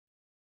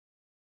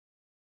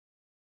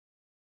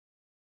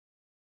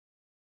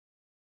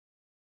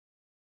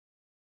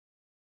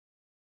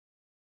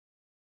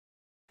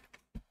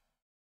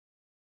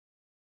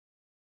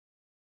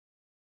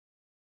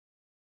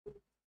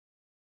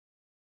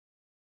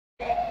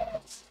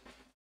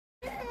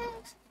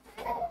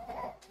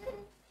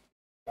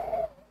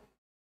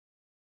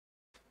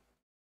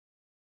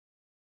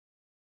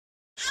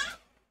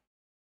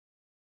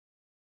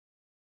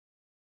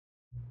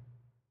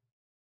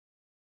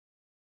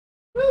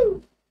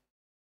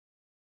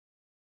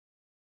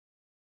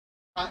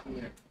Hot in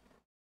here.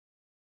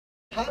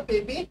 Hot,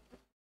 baby.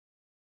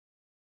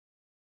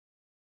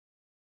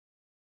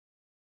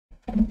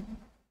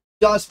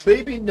 Das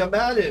Baby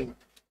Nomadin.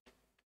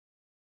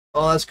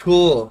 Oh, that's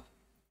cool.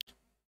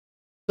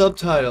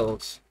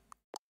 Subtitles.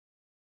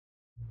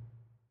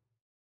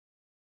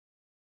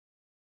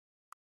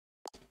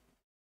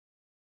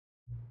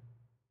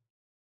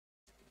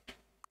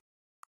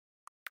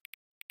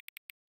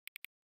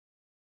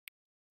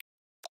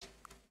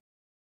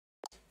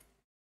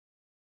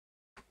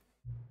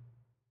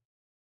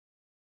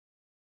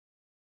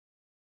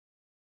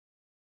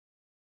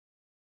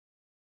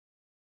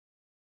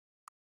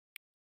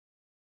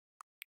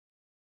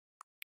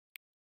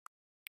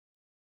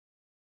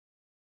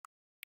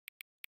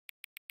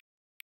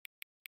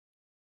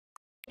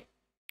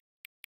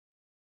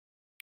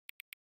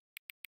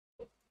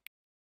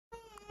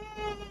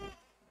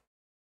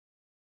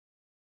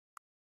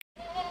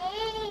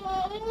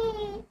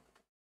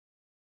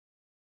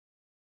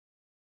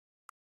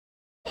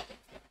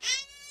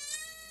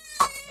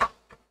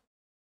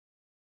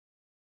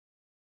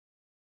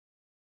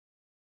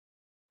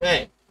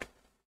 Hey.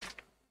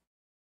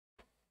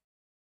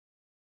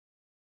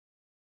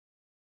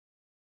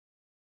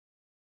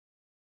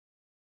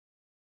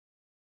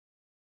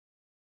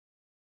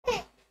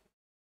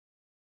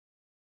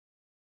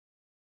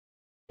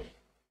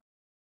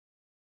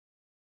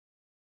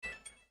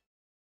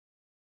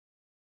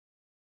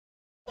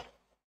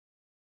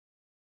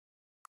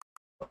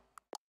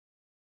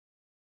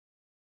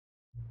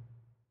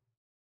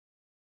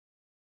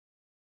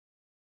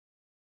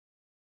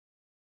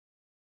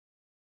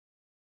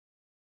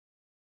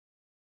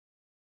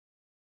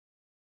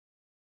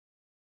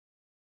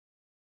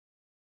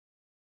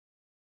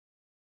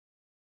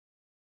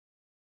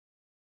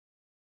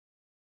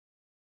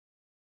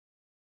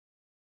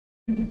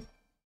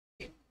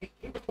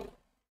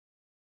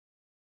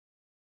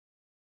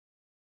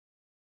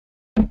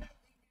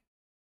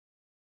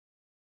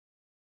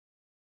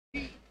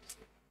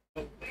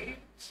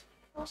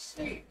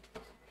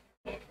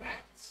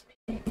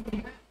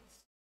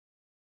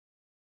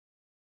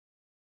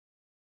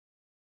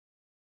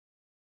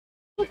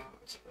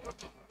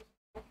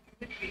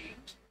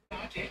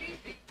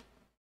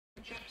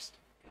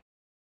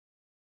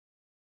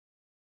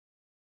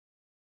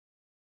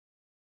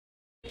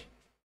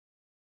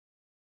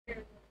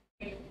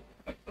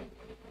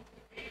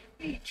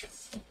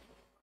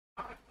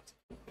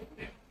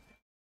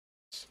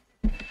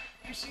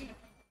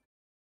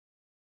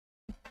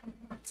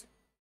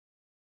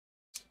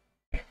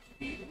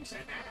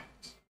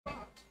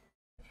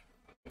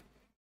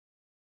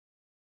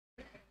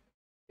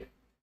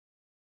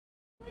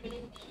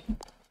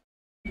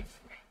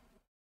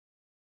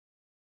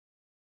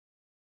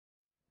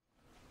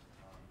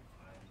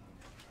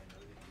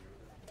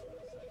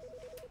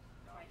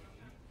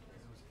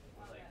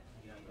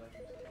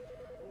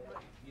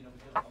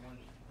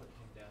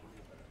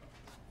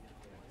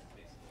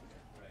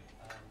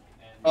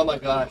 Oh my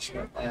gosh,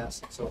 my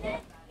ass. It's so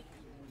hot.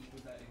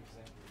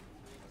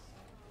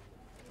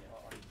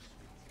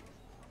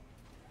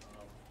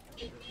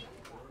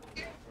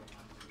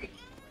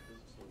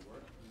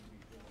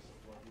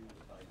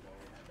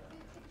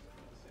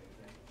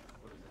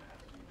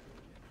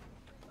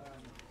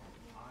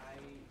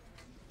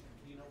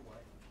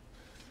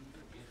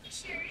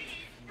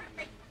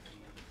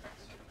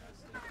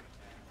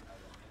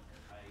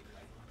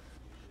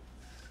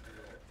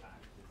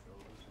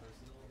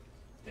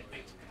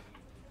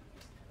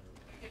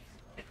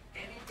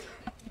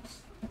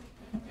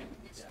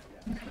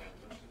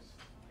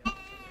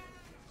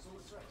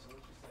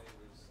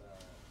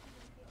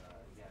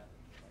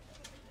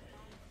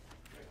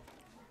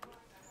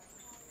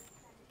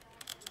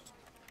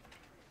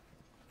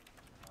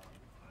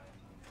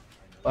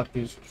 Fuck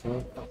you,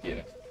 sure. Fuck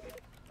yeah.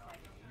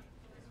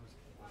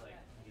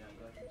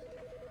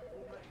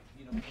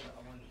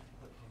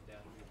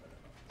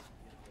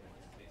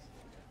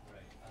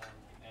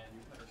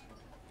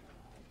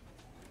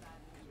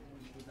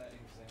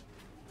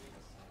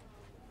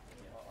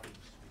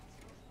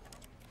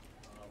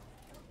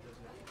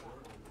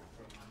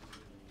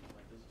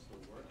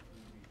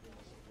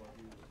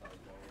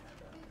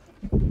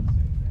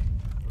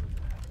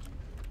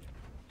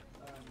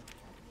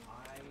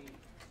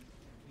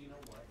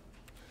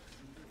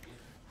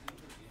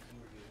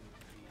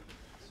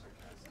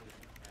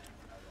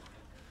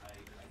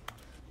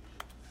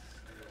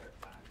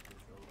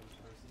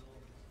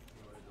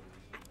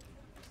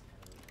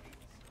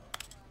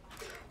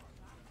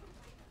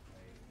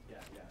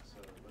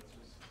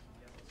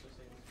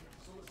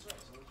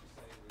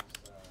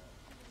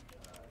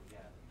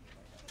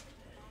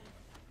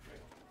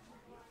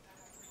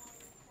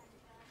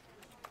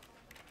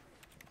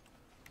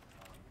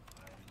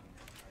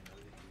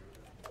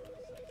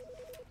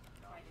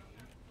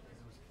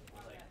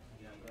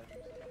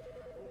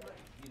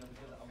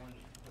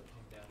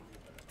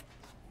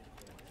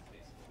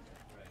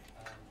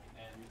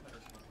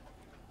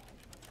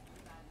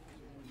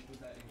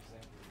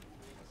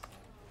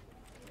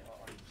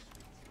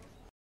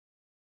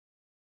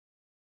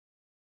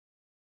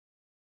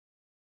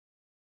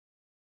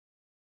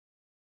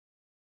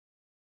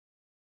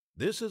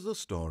 This is the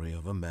story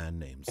of a man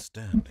named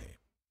Stanley.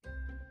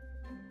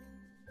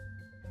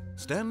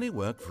 Stanley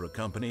worked for a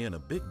company in a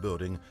big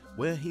building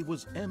where he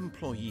was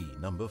employee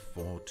number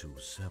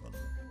 427.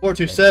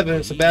 427,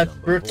 it's a bad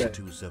birthday.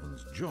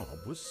 427's job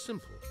was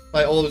simple.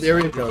 My old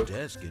area He sat at code. his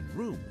desk in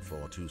room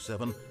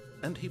 427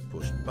 and he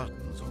pushed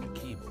buttons on a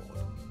keyboard.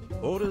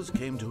 Orders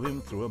came to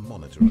him through a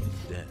monitor at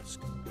his desk,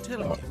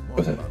 telling him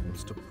what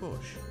buttons to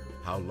push,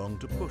 how long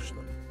to push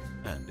them,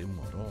 and in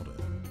what order.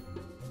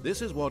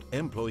 This is what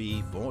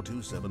employee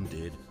 427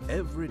 did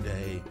every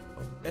day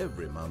of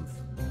every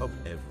month of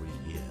every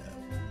year.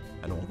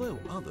 And although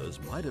others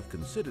might have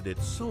considered it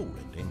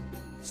soul-rending,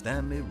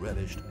 Stanley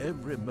relished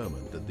every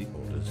moment that the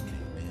orders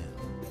came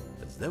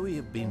in, as though he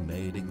had been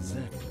made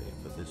exactly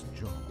for this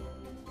job.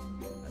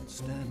 And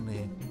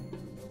Stanley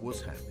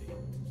was happy.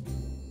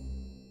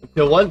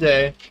 Until one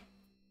day.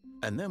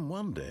 And then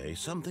one day,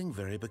 something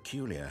very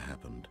peculiar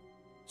happened.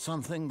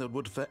 Something that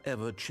would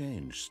forever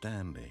change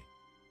Stanley.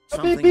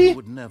 Something he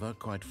would never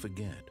quite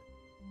forget.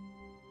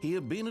 He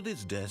had been at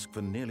his desk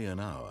for nearly an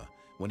hour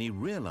when he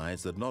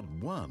realized that not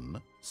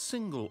one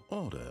single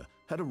order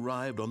had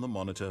arrived on the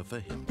monitor for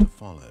him to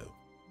follow.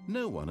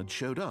 No one had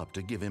showed up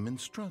to give him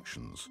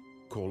instructions,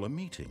 call a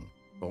meeting,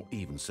 or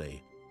even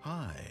say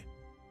hi.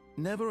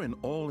 Never in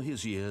all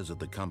his years at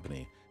the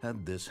company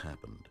had this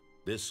happened,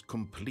 this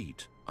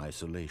complete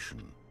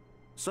isolation.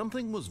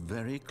 Something was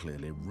very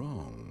clearly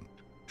wrong.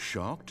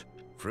 Shocked,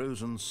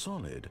 frozen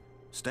solid,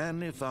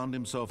 Stanley found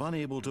himself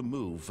unable to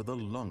move for the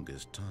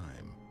longest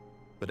time.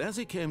 But as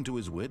he came to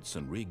his wits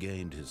and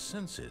regained his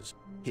senses,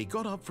 he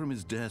got up from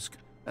his desk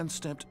and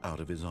stepped out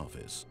of his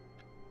office.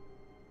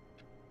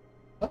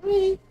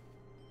 Bye.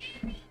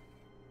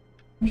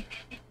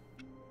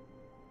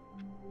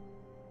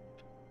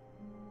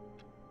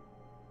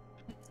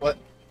 What?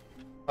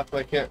 How come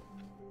I can't?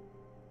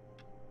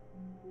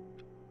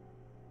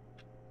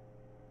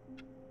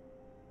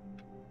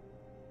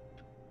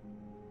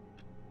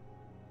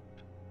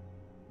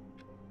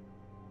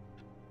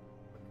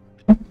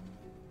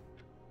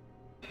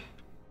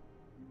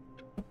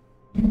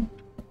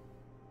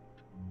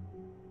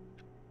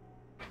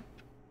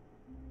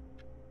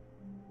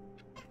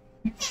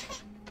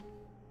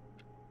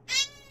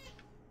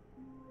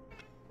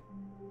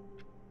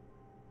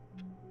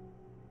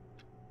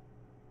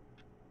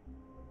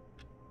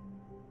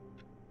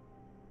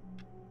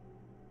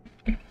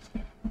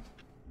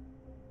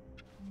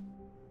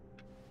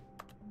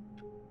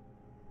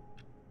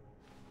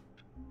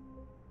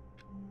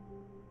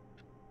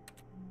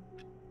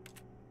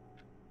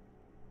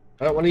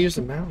 I don't want to use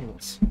the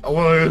mouse. I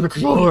want to use the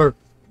controller.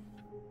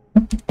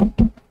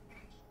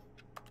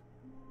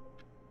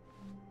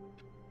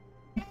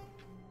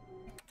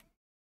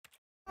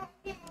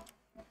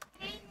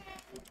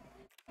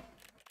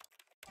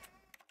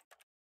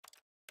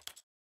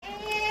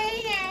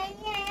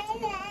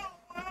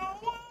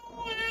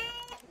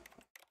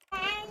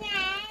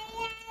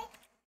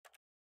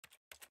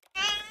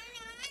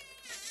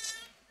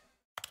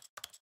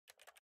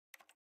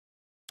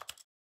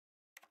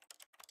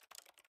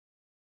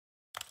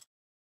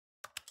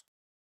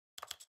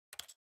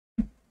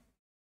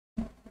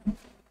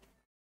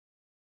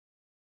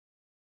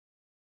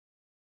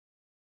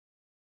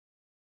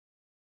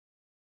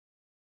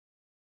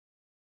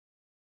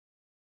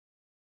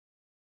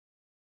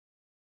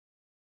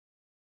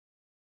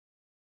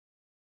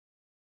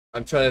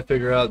 I'm trying to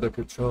figure out the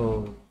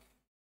control.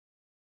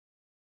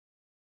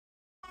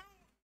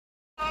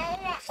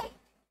 I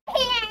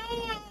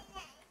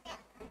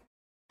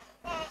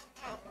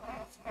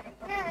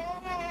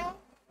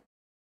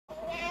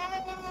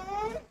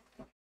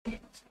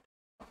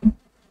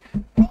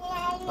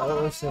don't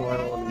understand why I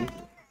don't want to use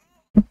it.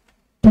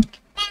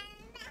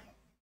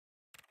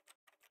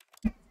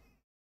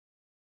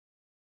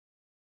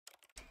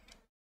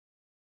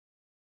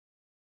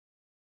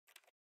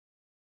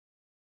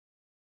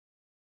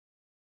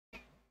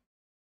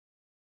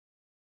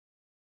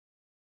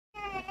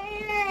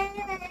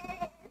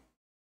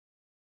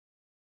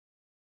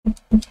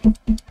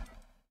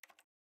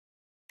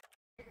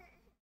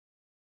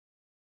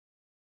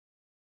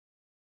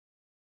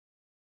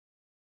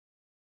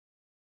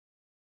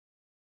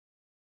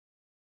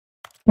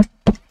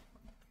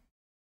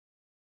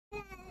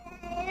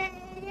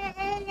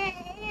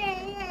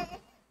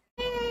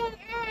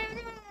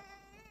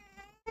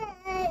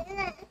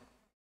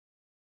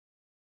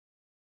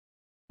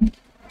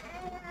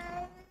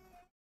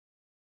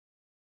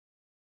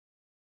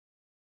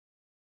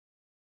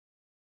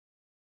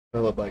 I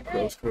love like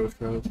crows. That's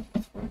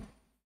fine.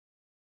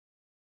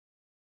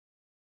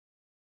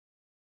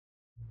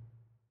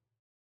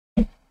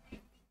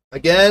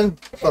 Again?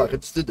 Fuck, I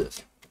just did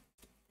this.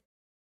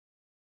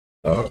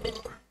 I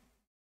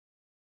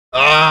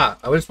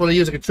just want to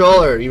use a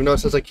controller, even though it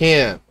says I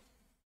can't.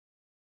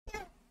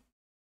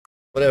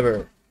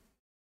 Whatever.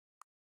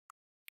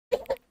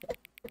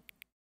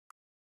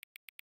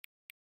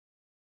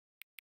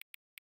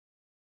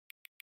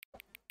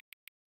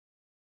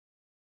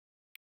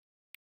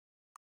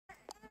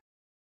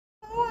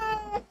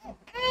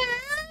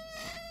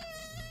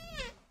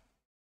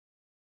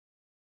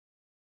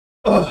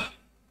 Ugh.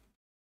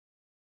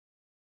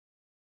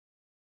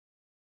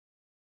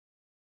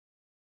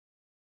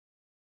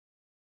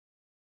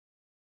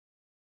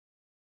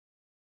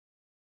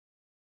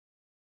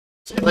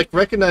 It like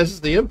recognizes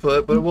the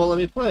input, but it won't let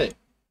me play.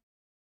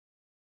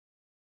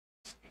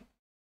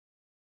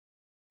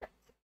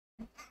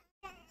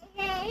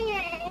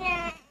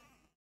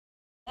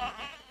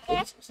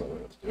 Oops, that's not what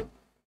I was doing.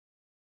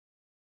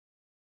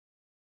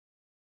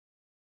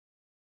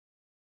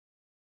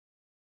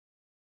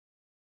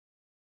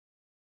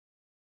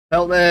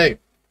 Help me!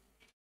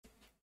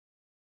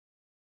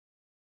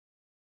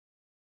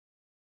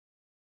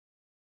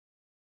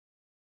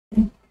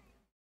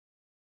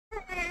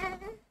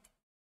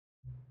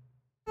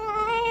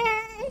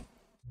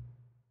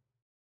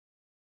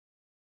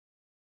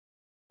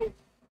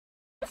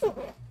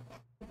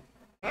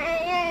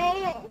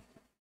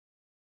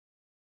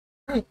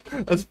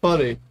 That's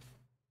funny.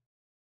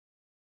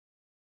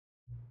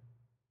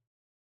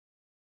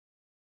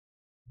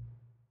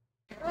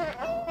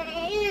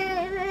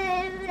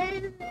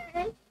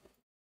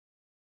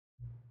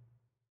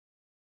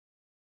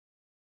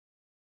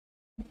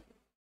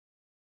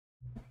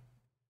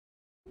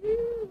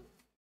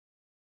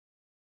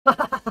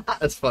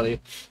 That's funny.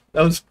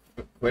 That was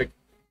quick.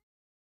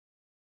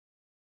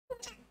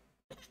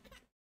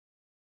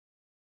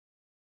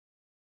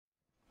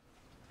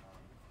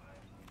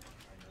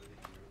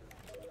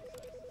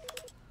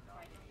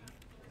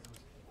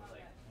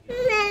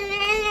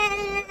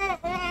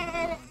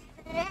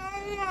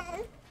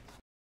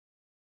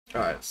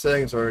 Alright,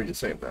 settings are already the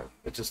same then.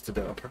 It just did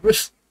that on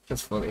purpose.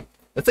 That's funny.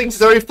 The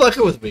thing's already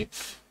fucking with me.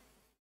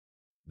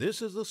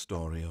 This is the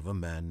story of a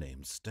man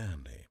named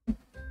Stanley.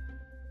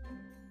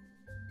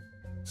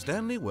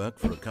 Stanley worked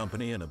for a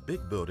company in a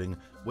big building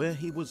where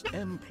he was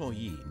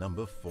employee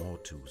number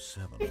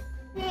 427.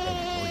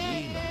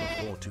 Employee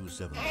number 427's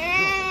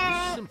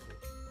job was simple.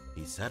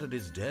 He sat at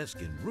his desk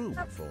in room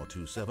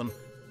 427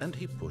 and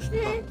he pushed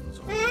buttons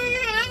on the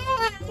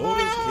wall.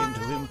 Orders came to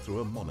him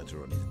through a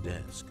monitor on his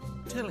desk,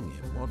 telling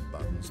him what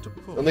buttons to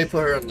push, Let me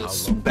put her on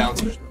this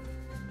bouncer,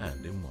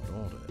 and in what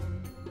order.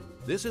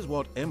 This is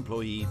what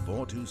employee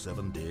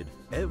 427 did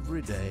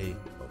every day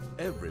of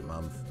every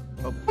month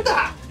of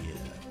every year.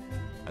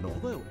 And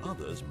although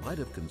others might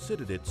have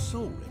considered it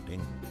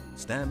soul-rending,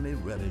 Stanley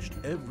relished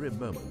every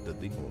moment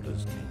that the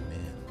orders came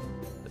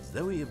in, as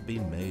though he had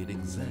been made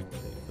exactly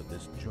for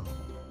this job.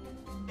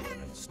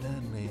 And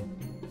Stanley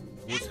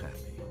was happy.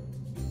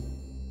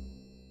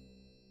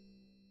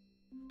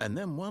 And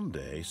then one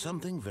day,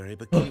 something very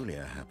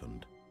peculiar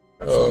happened.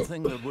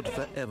 Something that would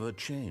forever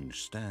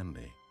change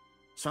Stanley.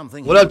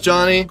 Something What he up,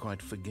 Johnny? would never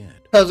quite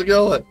forget. How's it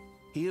going?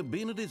 He had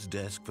been at his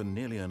desk for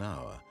nearly an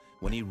hour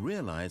when he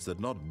realized that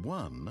not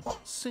one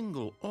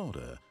single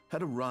order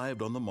had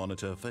arrived on the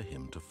monitor for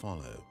him to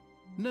follow.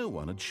 No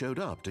one had showed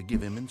up to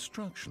give him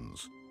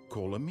instructions,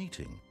 call a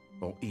meeting,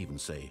 or even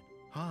say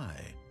hi.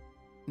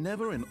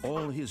 Never in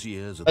all his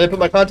years at I didn't put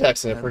my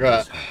contacts in, I had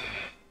forgot.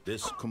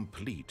 this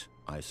complete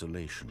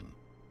isolation.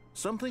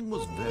 Something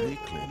was very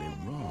clearly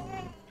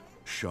wrong.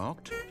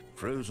 Shocked,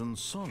 frozen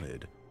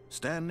solid,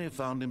 Stanley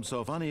found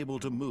himself unable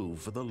to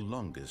move for the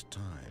longest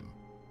time.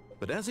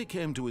 But as he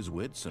came to his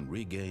wits and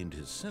regained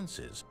his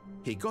senses,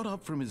 he got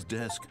up from his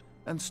desk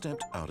and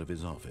stepped out of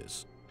his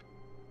office.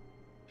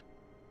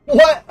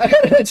 What? I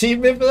got an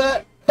achievement for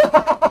that?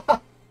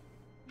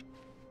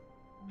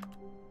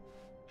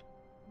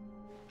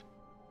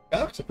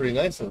 Graphics are pretty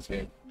nice in this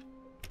game.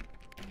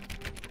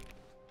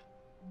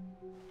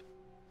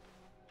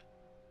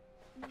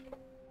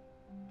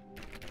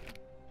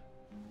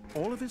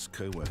 All of his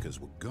co-workers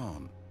were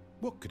gone.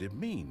 What could it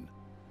mean?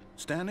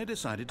 Stanley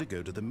decided to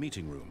go to the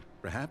meeting room.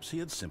 Perhaps he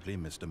had simply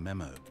missed a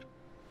memo.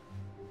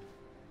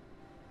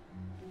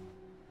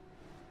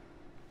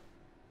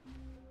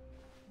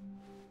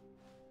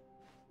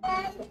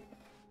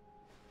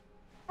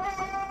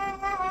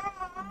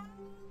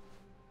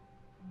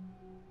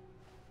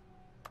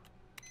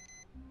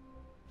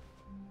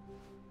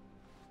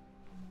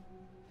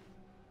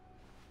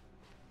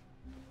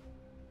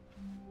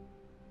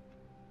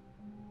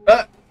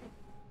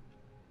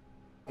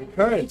 The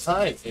current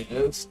time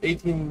is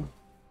 18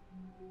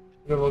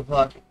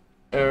 o'clock.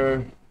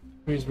 Error.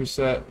 Please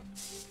reset.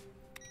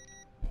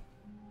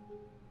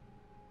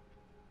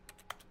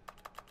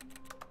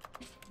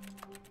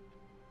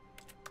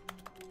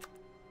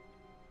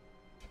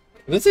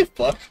 Did it say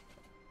fuck?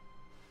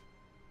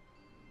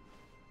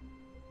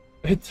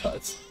 It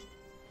does.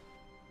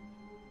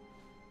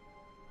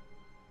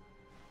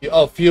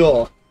 Oh,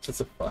 fuel.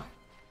 That's a fuck.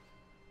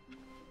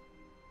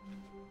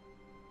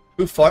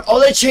 Who fart? Oh,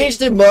 they changed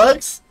their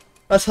mugs?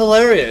 That's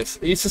hilarious.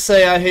 It used to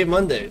say, I hate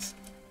Mondays.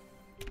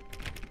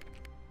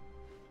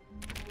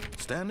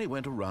 Stanley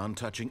went around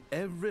touching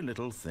every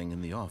little thing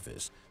in the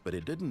office, but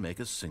it didn't make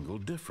a single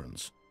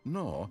difference,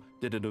 nor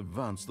did it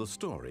advance the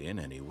story in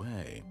any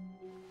way.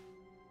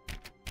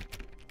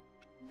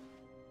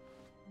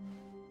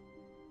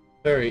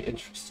 Very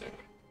interesting.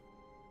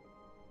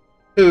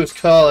 Who's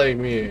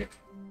calling me?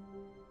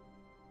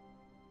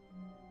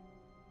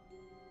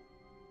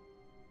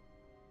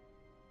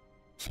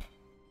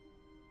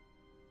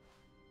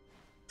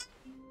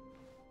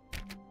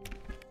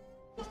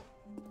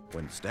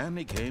 When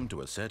Stanley came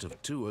to a set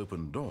of 2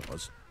 open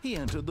doors, he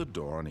entered the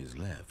door on his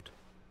left.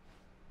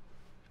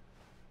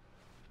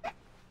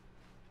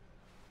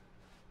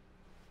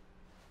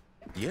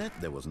 Yet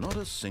there was not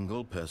a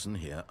single person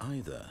here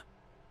either.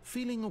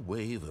 Feeling a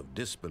wave of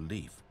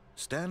disbelief,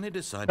 Stanley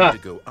decided to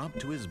go up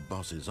to his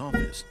boss's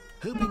office,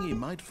 hoping he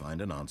might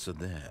find an answer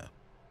there.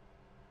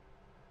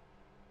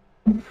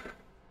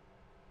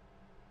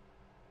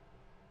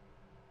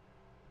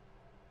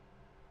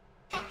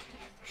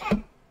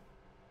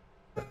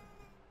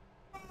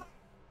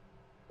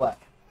 What?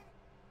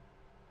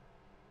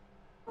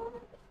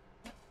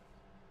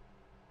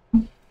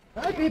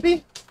 Hi,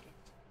 baby.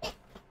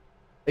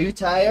 Are you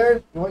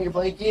tired? You want your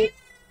blanket?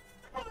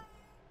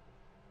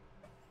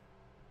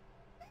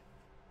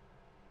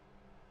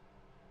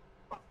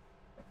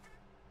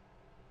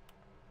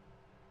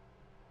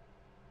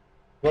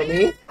 Want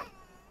me?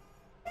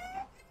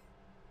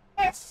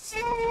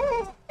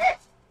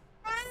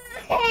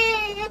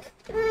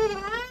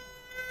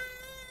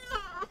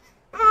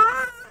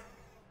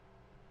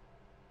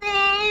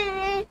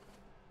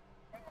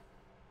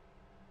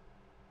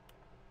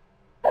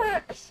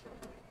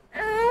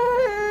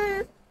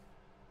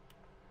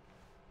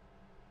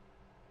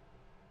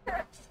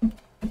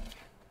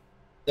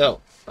 No,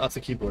 that's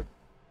the keyboard.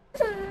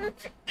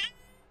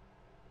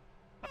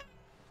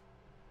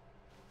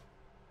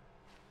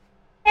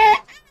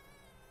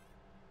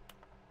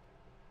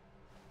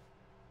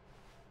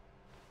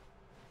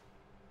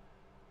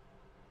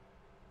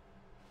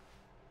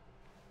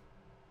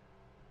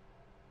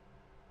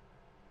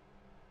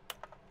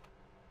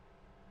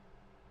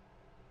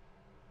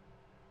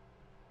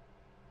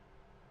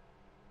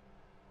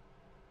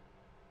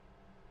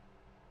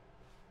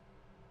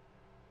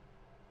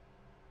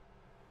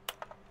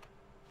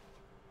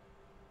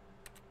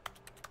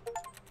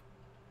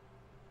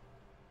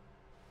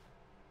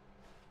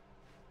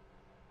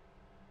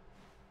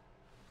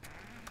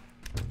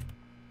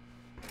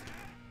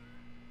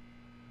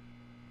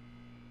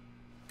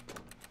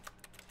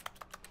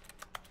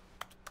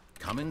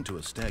 Coming to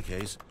a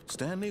staircase,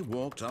 Stanley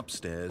walked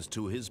upstairs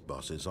to his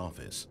boss's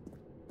office.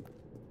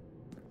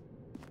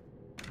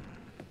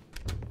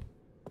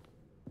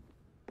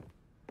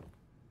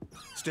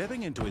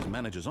 Stepping into his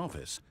manager's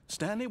office,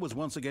 Stanley was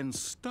once again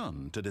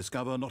stunned to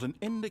discover not an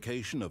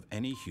indication of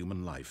any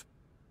human life.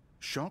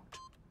 Shocked,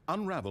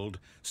 unraveled,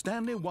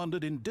 Stanley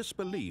wondered in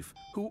disbelief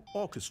who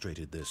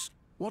orchestrated this.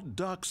 What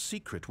dark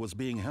secret was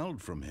being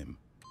held from him?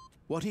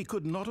 What he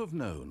could not have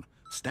known.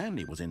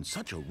 Stanley was in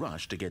such a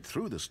rush to get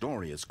through the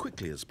story as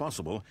quickly as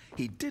possible,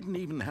 he didn't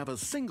even have a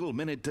single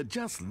minute to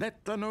just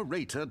let the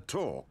narrator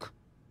talk.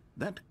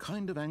 That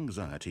kind of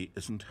anxiety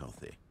isn't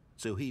healthy,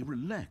 so he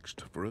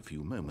relaxed for a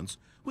few moments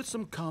with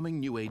some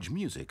calming New Age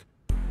music.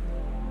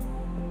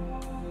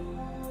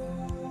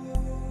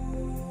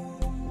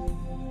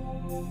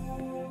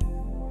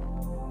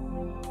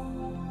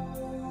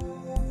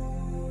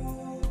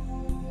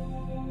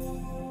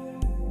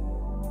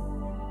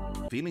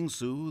 Feeling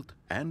soothed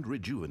and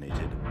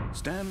rejuvenated,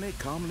 Stanley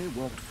calmly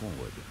walked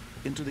forward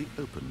into the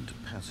opened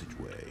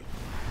passageway.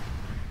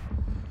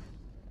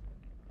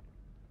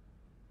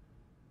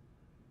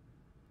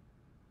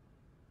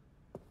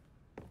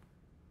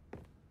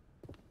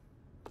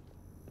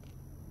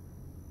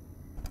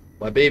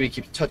 My baby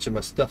keeps touching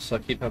my stuff, so I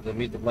keep having to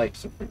mute the mic,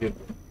 so forgive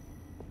me.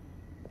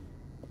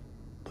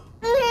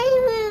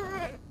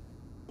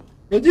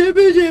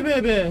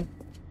 Baby.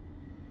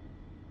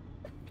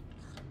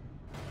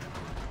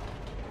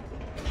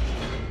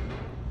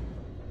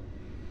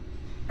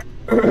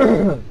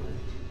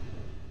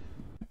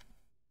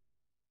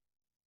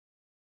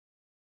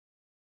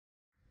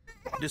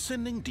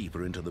 Descending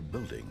deeper into the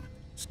building,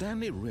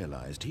 Stanley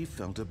realized he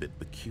felt a bit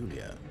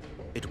peculiar.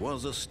 It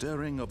was a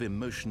stirring of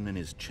emotion in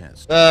his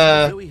chest,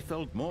 though he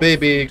felt more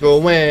baby, go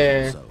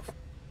away. Himself,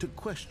 to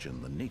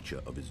question the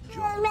nature of his job.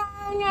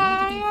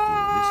 Why did he feel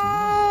this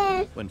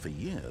now, when for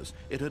years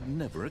it had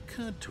never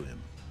occurred to him?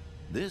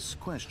 This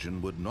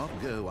question would not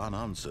go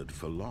unanswered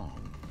for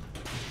long.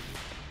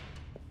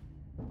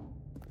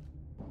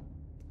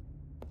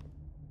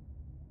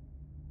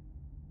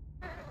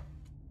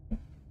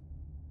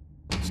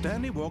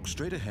 Stanley walked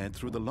straight ahead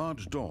through the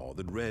large door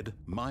that read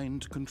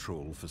Mind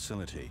Control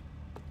Facility.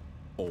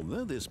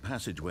 Although this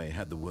passageway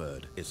had the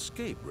word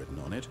escape written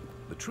on it,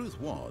 the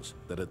truth was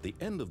that at the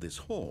end of this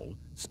hall,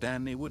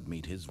 Stanley would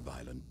meet his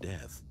violent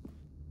death.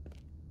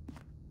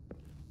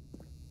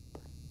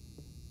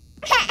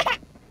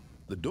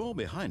 The door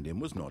behind him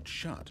was not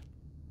shut.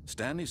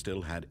 Stanley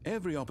still had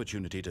every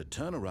opportunity to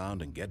turn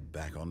around and get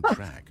back on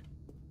track.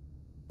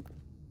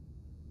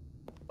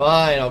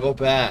 Fine, I'll go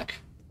back.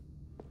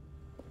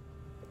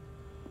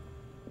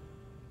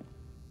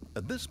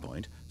 At this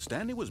point,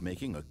 Stanley was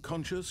making a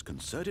conscious,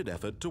 concerted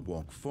effort to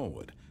walk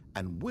forward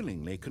and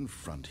willingly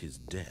confront his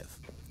death.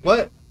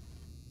 What?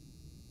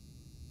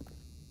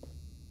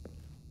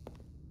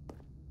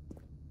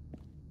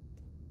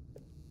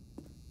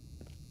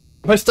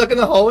 Am I stuck in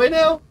the hallway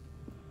now?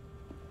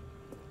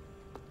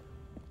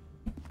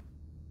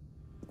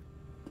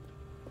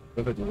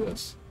 What if I do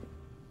this?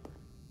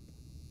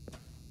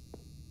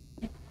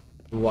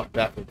 We walk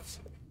backwards.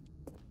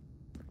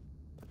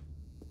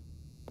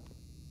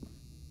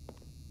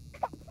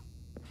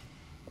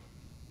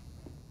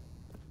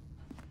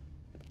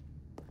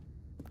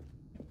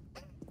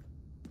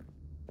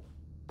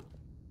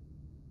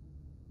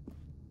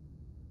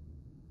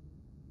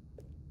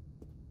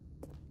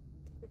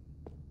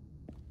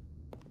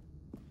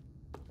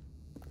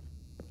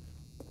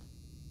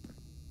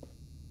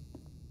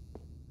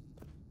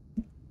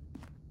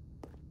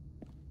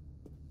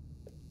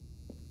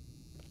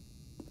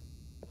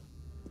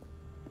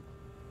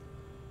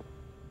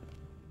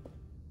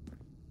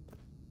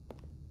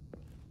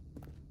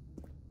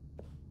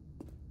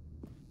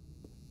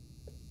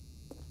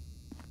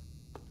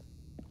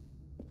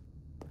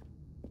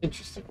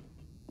 Interesting.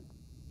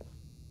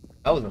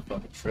 That was a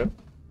fucking trip.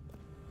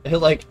 It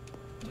like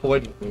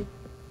toyed with me.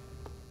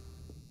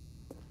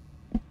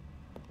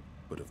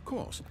 But of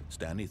course,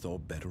 Stanley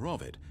thought better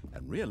of it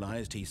and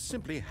realized he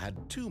simply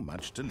had too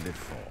much to live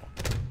for.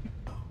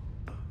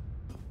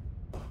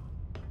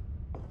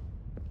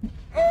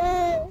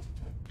 The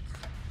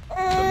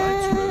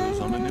lights rose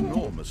on an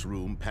enormous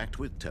room packed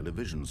with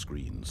television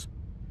screens.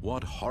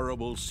 What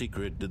horrible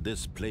secret did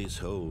this place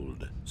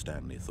hold?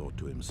 Stanley thought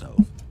to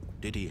himself.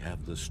 Did he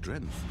have the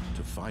strength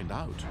to find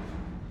out?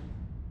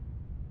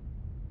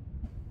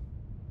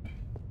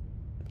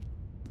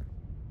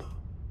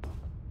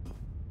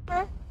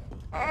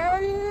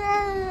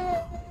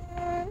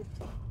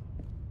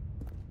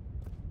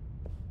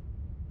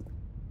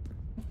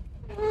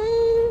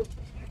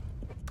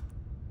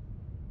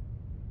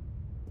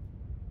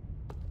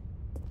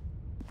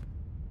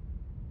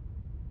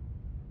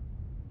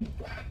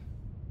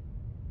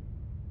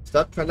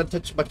 Stop trying to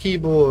touch my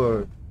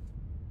keyboard.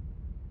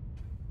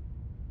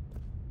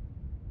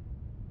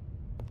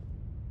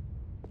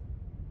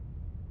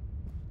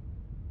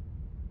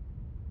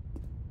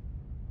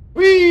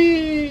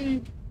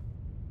 Whee!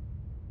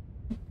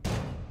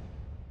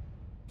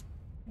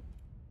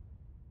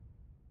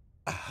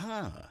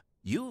 Aha!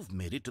 You've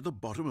made it to the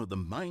bottom of the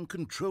mind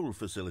control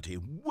facility.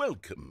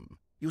 Welcome!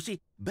 You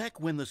see, back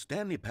when the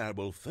Stanley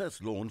Parable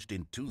first launched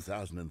in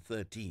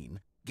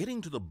 2013,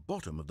 getting to the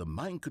bottom of the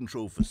mind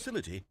control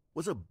facility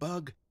was a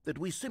bug that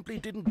we simply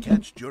didn't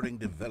catch during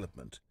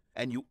development.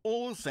 And you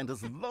all sent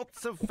us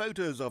lots of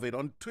photos of it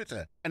on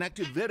Twitter and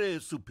acted very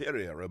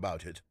superior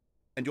about it.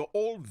 And you're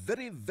all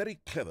very, very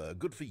clever.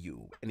 Good for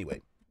you.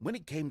 Anyway, when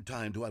it came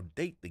time to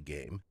update the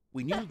game,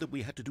 we knew that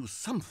we had to do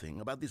something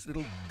about this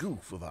little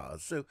goof of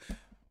ours. So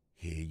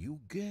here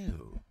you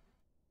go.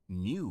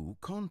 New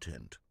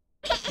content.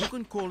 You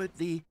can call it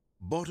the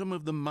bottom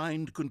of the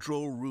mind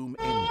control room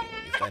ending,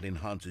 if that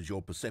enhances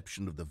your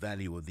perception of the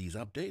value of these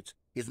updates.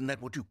 Isn't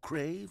that what you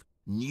crave?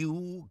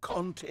 New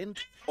content?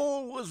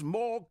 Always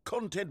more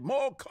content,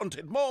 more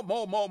content,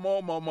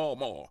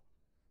 more.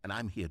 And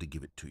I'm here to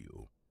give it to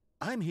you.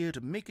 I'm here to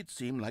make it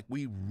seem like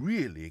we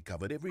really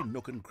covered every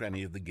nook and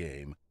cranny of the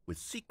game with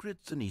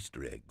secrets and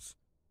Easter eggs.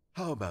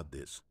 How about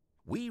this?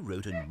 We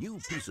wrote a new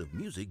piece of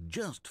music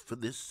just for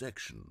this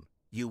section.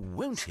 You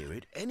won't hear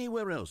it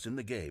anywhere else in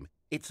the game.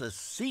 It's a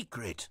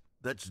secret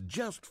that's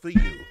just for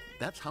you.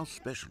 That's how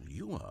special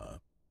you are.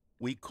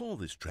 We call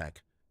this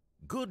track,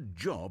 Good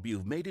Job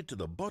You've Made It to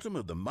the Bottom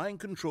of the Mind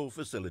Control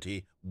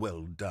Facility.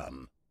 Well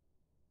done.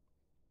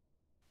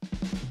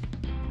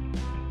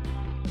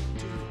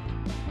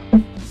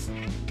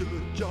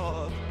 Good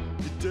job,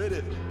 you did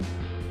it.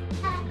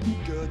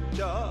 Good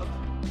job.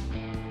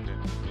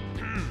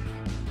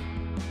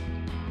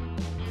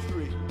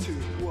 3, 2,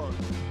 1.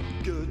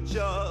 Good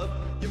job,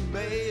 you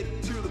made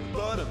it to the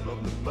bottom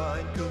of the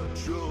mind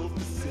control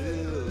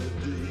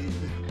facility.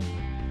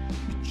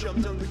 You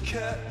jumped on the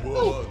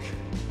catwalk.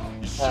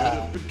 You should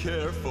have been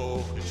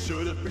careful. You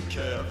should have been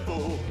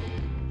careful.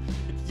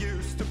 It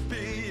used to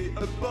be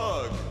a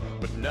bug,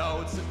 but now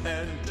it's an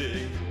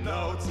ending.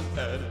 Now it's an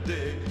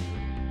ending.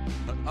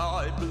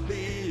 I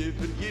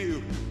believe in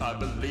you. I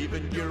believe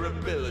in your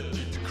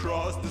ability to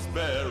cross this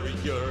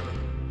barrier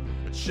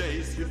and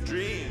chase your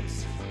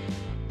dreams.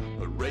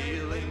 The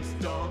railings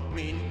don't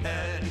mean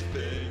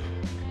anything.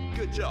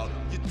 Good job,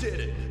 you did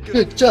it.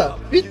 Good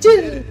job, you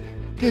did it.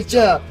 Good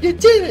job, you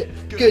did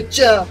it. Good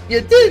job,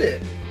 you did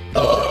it.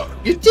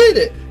 You did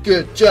it.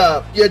 Good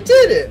job, you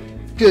did it.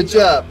 Good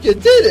job, you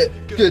did it.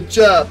 Good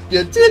job,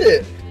 you did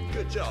it.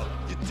 Good job,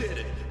 you did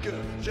it.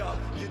 Good job,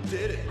 you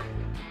did it.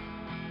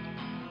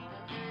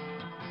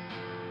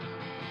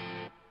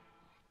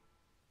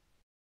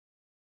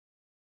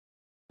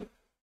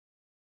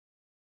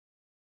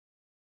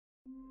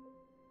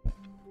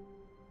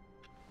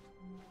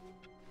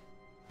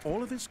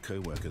 All of his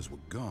co-workers were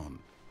gone.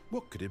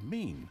 What could it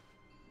mean?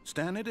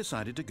 Stanley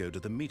decided to go to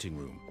the meeting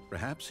room.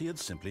 Perhaps he had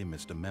simply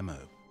missed a memo.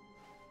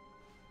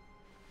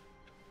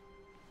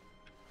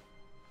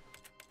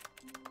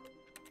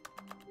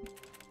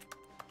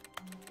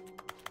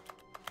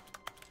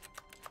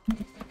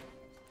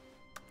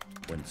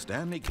 When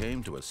Stanley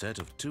came to a set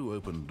of 2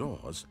 open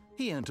doors,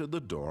 he entered the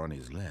door on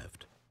his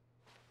left.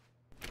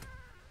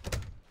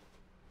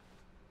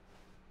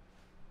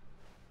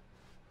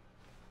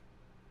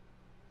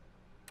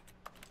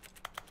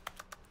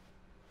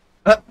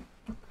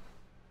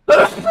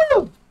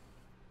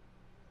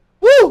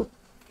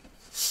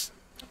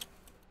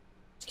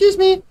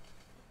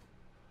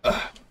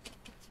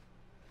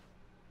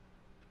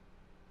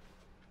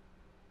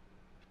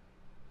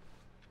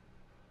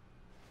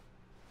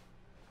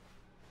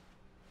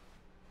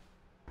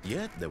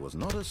 Yet there was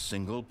not a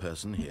single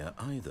person here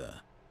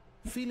either.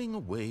 Feeling a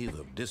wave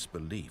of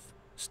disbelief,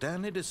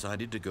 Stanley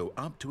decided to go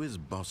up to his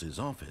boss's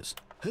office,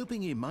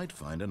 hoping he might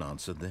find an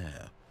answer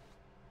there.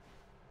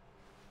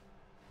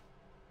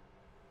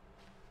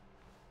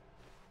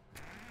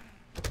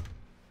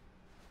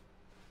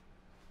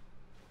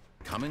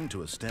 Coming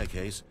to a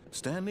staircase,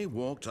 Stanley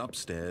walked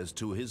upstairs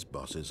to his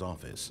boss's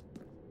office.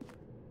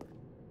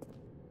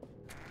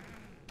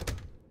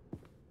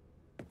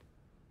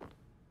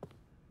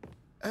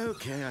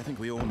 Okay, I think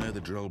we all know the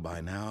drill by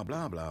now.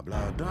 Blah, blah,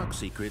 blah. Dark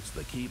secrets,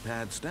 the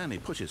keypad. Stanley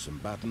pushes some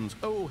buttons.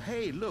 Oh,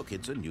 hey, look,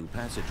 it's a new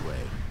passageway.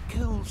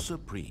 Quelle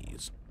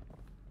surprise.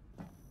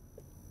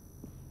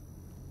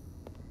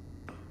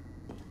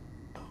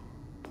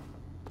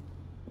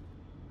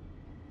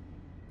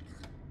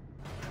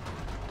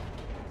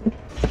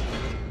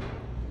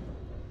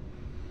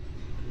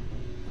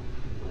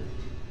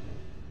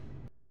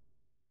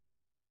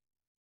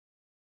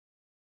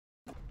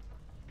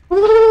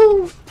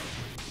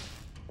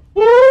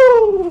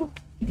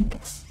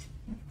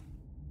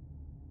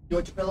 You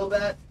want your pillow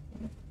back?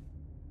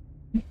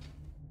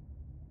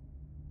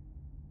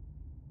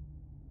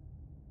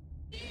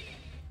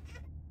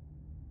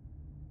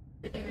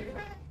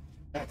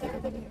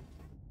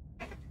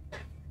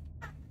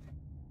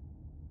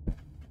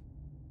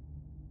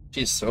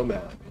 She's so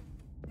mad.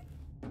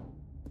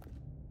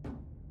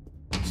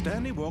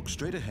 Stanley walked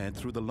straight ahead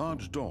through the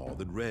large door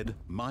that read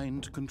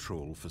Mind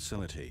Control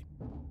Facility.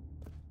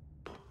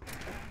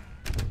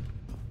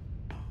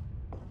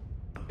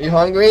 Are you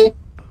hungry?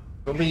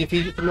 Want me to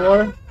feed you some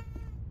more?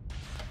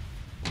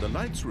 The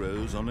lights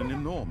rose on an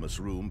enormous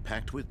room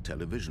packed with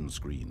television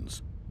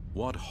screens.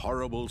 What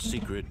horrible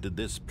secret did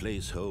this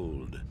place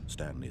hold?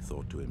 Stanley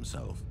thought to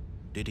himself.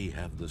 Did he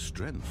have the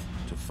strength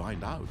to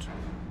find out?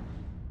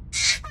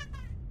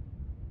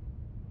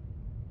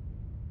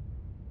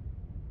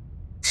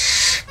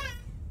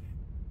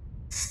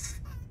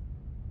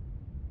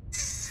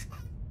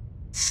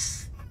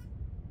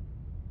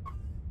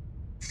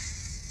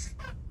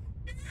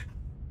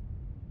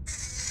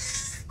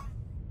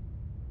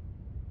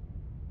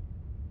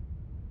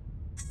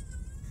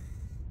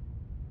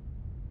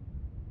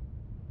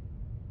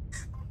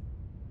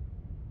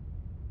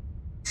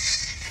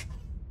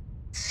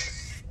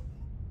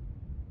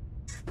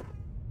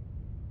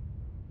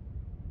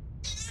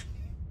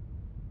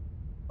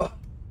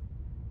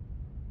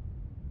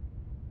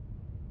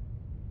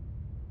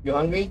 You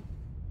hungry?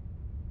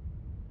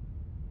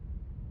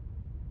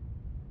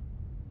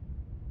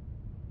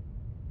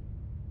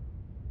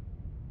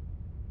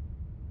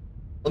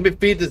 Let me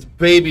feed this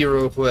baby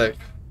real quick.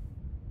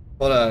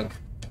 Hold on. How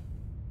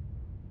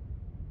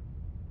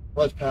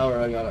much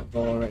power I got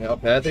going right now?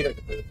 Okay, I think I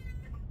can do it.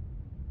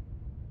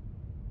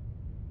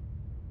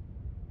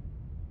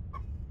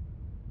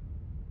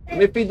 Let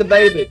me feed the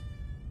baby.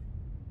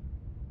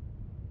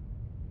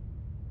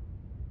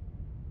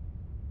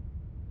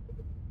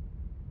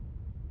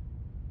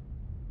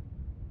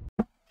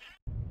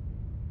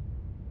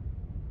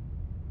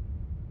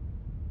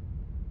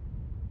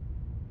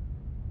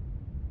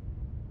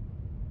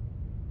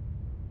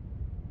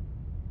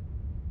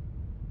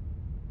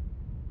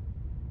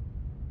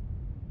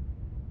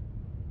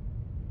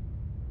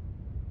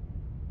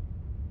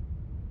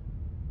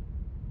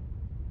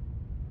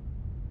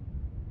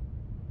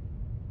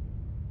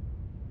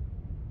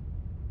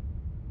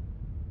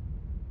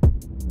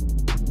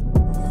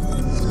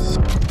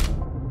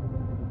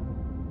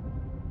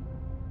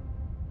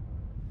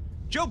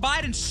 Joe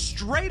Biden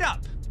straight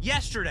up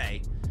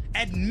yesterday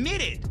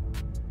admitted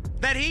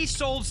that he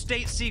sold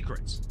state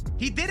secrets.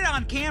 He did it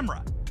on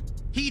camera.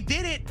 He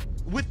did it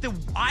with the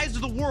eyes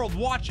of the world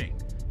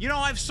watching. You know,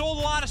 I've sold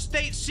a lot of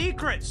state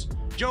secrets,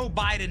 Joe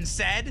Biden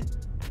said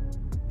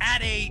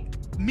at a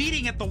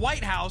meeting at the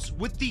White House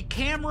with the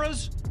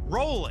cameras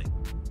rolling.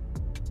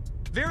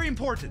 Very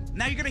important.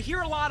 Now, you're going to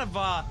hear a lot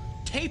of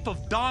tape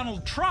of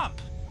Donald Trump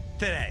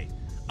today.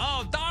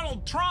 Oh,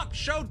 Donald Trump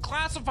showed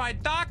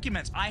classified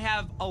documents. I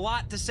have a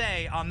lot to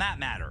say on that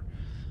matter.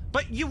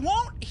 But you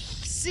won't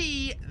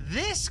see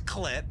this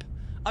clip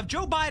of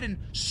Joe Biden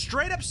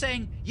straight up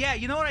saying, yeah,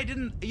 you know what I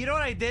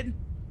did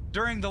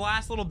during the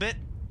last little bit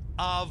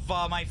of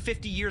my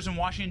 50 years in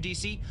Washington,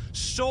 D.C.?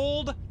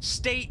 Sold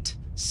state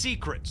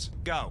secrets.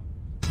 Go.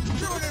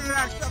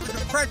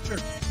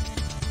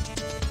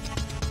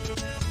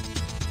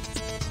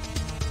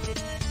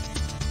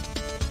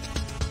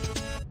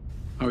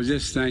 I was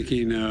just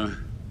thinking,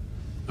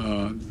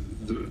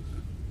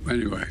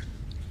 anyway,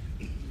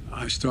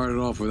 I started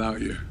off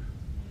without you.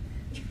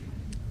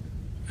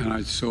 And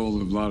I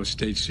sold a lot of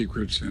state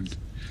secrets and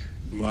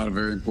a lot of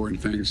very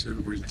important things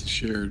that we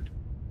shared.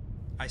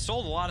 I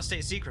sold a lot of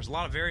state secrets, a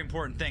lot of very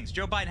important things.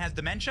 Joe Biden has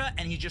dementia,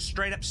 and he's just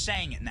straight up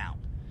saying it now.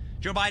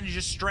 Joe Biden is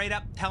just straight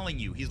up telling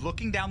you. He's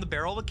looking down the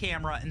barrel of the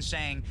camera and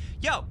saying,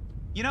 yo,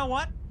 you know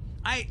what?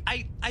 I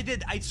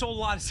sold a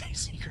lot of state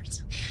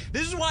secrets.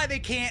 This is why they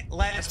can't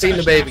let us Seen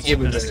the baby, give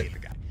him the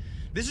guy.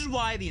 This is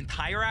why the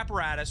entire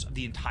apparatus of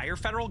the entire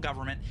federal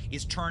government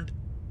is turned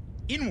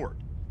inward.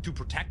 to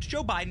protect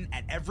Joe Biden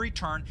at every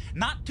turn,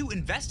 not to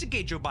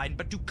investigate Joe Biden,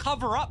 but to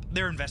cover up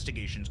their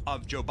investigations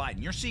of Joe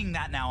Biden. You're seeing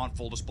that now on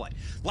full display.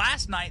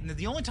 Last night, and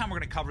the only time we're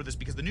going to cover this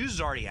because the news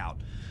is already out,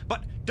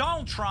 but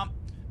Donald Trump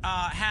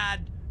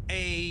had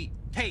a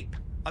tape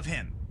of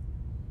him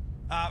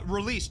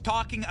released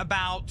talking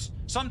about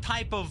some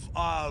type of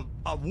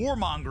a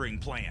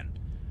warmongering plan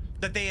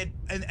that they had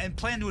and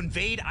planned to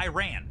invade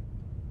Iran.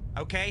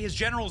 Okay, his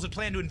generals had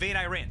planned to invade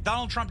Iran.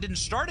 Donald Trump didn't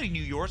start any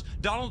new wars.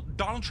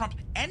 Donald Trump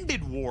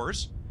ended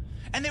wars,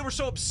 and they were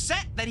so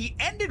upset that he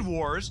ended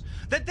wars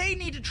that they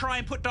need to try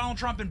and put Donald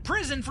Trump in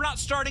prison for not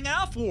starting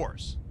enough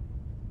wars.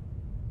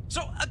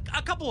 So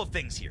a couple of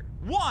things here.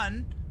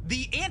 One,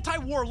 the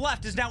anti-war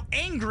left is now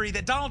angry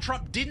that Donald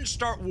Trump didn't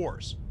start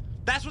wars.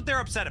 That's what they're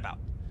upset about.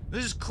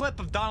 This is a clip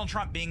of Donald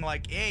Trump being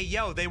like, hey,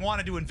 yo, they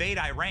wanted to invade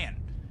Iran.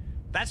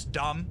 That's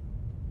dumb.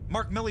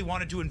 Mark Milley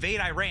wanted to invade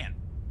Iran.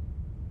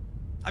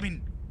 I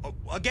mean,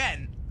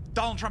 again,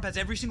 Donald Trump has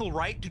every single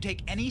right to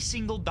take any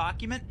single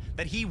document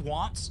that he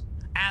wants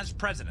as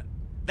president.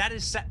 That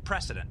is set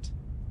precedent,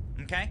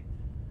 okay?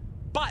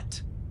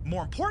 But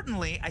more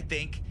importantly, I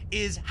think,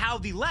 is how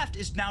the left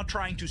is now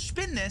trying to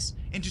spin this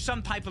into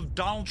some type of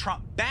Donald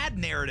Trump bad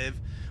narrative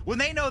when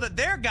they know that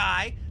their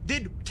guy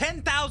did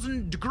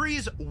 10,000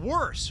 degrees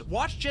worse.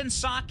 Watch Jen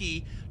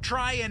Psaki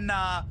try and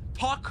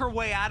talk her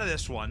way out of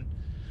this one.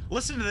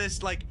 Listen to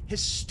this, like,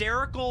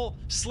 hysterical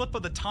slip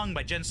of the tongue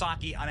by Jen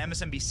Psaki on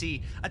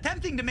MSNBC,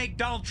 attempting to make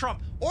Donald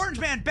Trump orange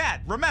man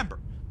bad. Remember,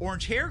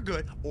 orange hair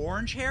good,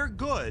 orange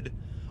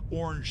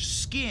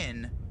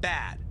skin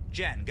bad.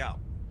 Jen, go.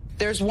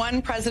 There's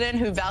one president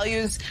who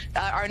values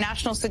our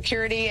national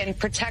security and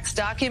protects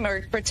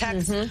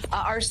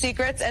our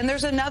secrets, and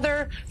there's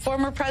another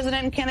former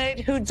president and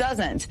candidate who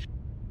doesn't.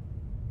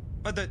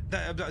 But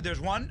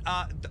there's one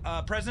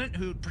president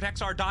who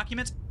protects our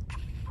documents.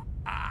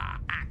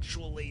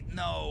 Actually,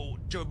 no,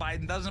 Joe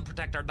Biden doesn't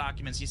protect our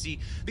documents, you see,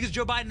 because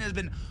Joe Biden has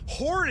been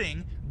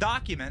hoarding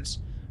documents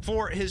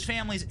for his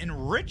family's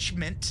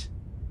enrichment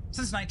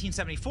since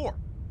 1974.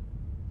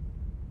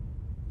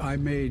 I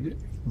made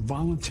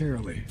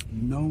voluntarily,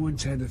 no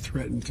one's had to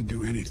threaten to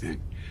do anything.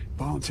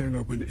 Voluntarily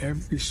open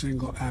every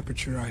single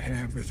aperture I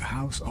have with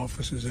house,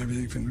 offices,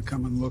 everything for them to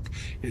come and look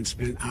and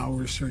spend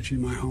hours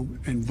searching my home.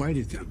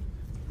 Invited them.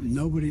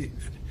 Nobody.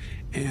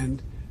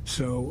 And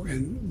so,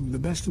 and the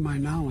best of my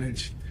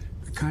knowledge,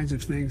 the kinds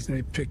of things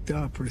they picked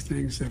up are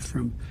things that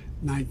from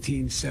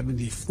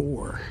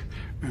 1974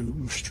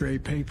 and stray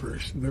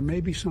papers. There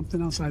may be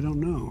something else I don't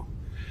know.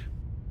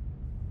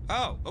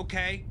 Oh,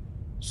 okay.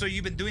 So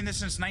you've been doing this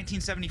since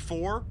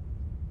 1974?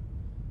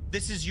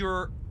 This is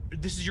your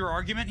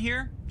argument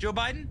here, Joe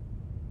Biden?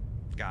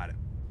 Got it.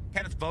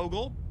 Kenneth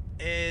Vogel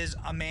is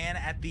a man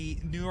at the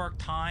New York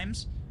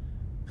Times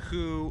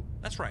who,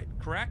 that's right,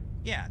 correct?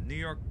 Yeah, New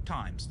York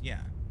Times, yeah.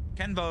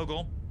 Ken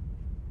Vogel,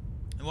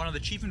 one of the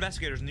chief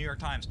investigators in the New York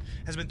Times,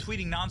 has been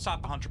tweeting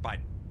nonstop to Hunter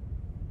Biden.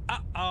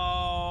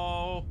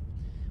 Uh-oh.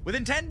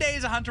 Within 10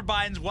 days of Hunter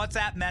Biden's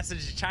WhatsApp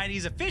message to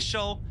Chinese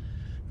official,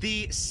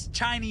 the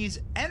Chinese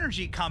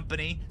energy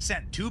company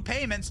sent 2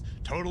 payments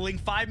totaling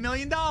 $5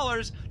 million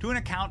to an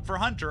account for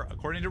Hunter,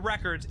 according to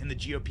records in the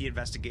GOP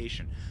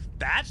investigation.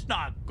 That's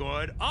not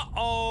good.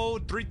 Uh-oh,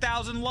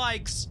 3,000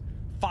 likes,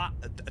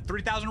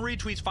 3,000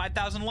 retweets,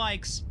 5,000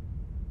 likes.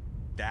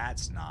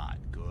 That's not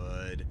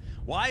good.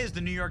 Why is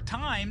the New York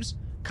Times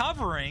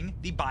covering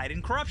the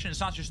Biden corruption? It's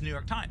not just the New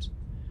York Times.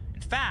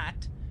 In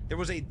fact, there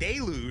was a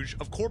deluge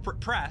of corporate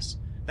press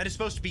that is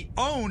supposed to be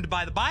owned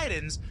by the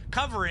Bidens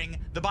covering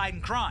the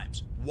Biden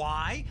crimes.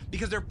 Why?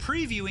 Because they're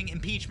previewing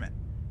impeachment.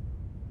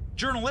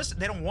 Journalists,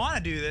 they don't want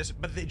to do this,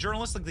 but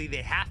journalistically,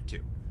 they have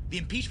to. The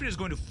impeachment is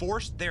going to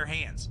force their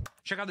hands.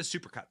 Check out this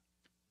supercut.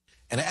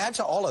 And to add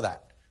to all of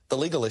that, the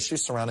legal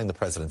issues surrounding the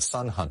president's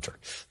son, Hunter,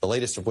 the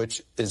latest of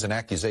which is an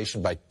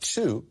accusation by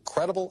 2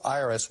 credible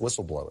IRS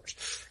whistleblowers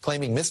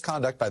claiming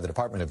misconduct by the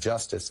Department of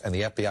Justice and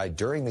the FBI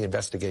during the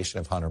investigation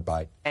of Hunter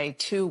Biden.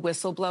 2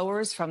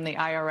 whistleblowers from the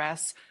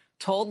IRS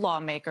told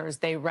lawmakers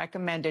they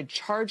recommended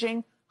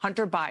charging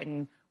Hunter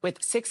Biden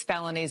with 6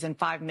 felonies and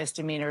 5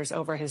 misdemeanors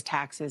over his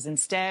taxes.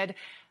 Instead,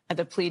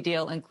 the plea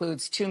deal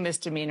includes 2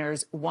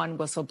 misdemeanors, 1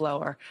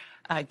 whistleblower.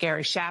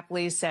 Gary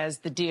Shapley says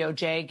the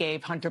DOJ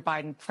gave Hunter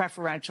Biden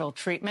preferential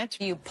treatment.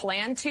 You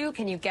plan to?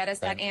 Can you get us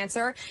that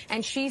answer?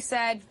 And she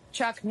said,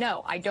 Chuck,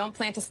 no, I don't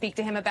plan to speak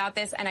to him about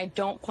this, and I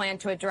don't plan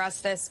to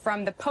address this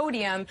from the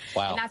podium.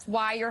 Wow. And that's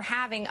why you're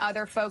having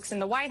other folks in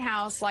the White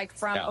House, like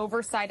from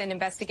oversight and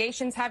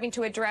investigations, having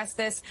to address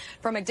this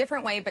from a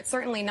different way, but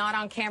certainly not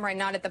on camera and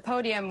not at the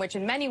podium, which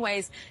in many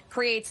ways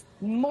creates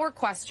more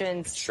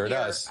questions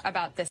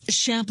about this.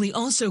 Shapley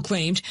also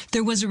claimed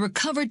there was a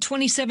recovered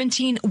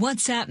 2017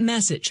 WhatsApp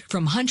message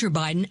from Hunter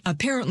Biden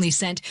apparently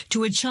sent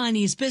to a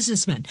Chinese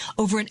businessman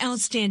over an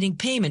outstanding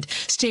payment,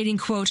 stating,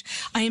 quote,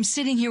 I am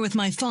sitting here with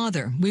my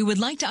father. We would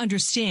like to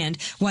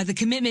understand why the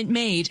commitment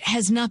made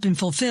has not been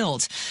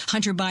fulfilled.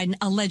 Hunter Biden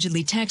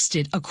allegedly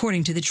texted,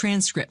 according to the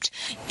transcript.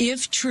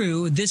 If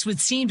true, this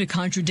would seem to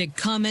contradict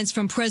comments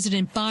from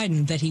President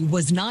Biden that he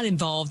was not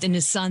involved in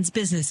his son's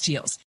business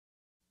deals.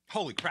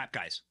 Holy crap,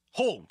 guys.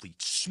 Holy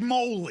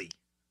smoly.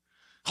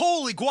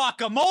 Holy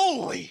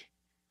guacamole.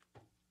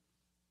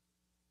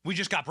 We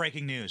just got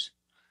breaking news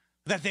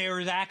that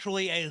there is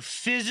actually a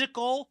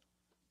physical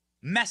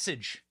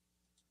message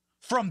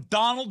from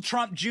Donald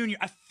Trump Jr.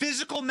 A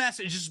physical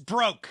message just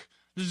broke.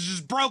 This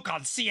just broke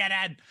on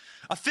CNN.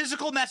 A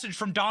physical message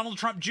from Donald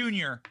Trump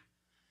Jr.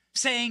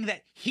 saying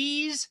that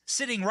he's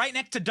sitting right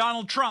next to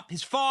Donald Trump,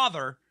 his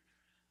father,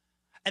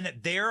 and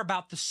that they're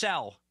about to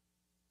sell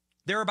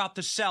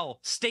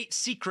state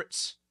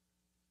secrets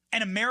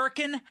and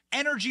American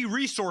energy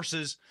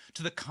resources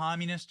to the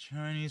Communist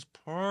Chinese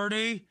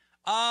Party.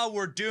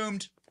 We're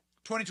doomed.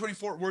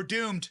 2024, we're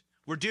doomed.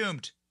 We're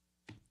doomed.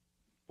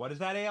 What is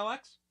that,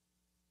 ALX?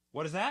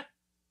 What is that?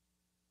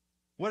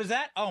 What is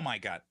that? Oh my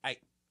God.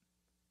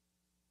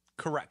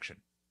 Correction.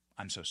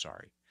 I'm so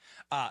sorry.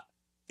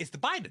 It's the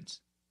Bidens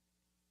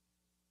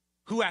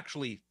who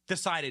actually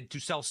decided to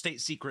sell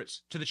state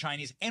secrets to the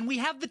Chinese. And we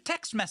have the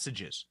text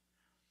messages.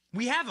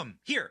 We have them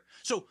here.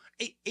 So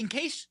in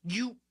case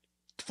you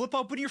flip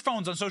open your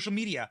phones on social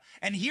media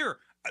and hear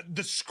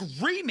the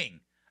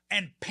screaming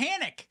and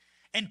panic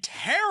and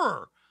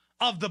terror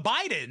of the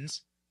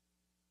Bidens,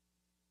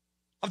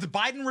 of the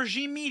Biden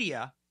regime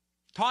media,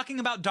 talking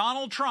about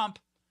Donald Trump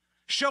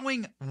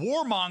showing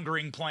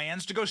warmongering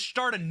plans to go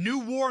start a new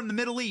war in the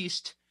Middle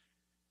East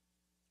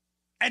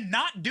and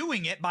not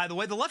doing it, by the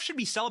way, the left should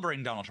be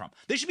celebrating Donald Trump.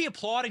 They should be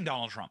applauding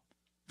Donald Trump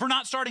for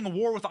not starting a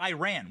war with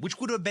Iran, which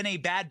would have been a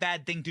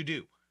bad thing to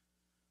do.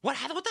 What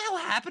the hell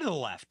happened to the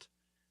left?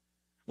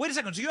 Wait a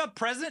second. So you have a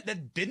president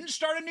that didn't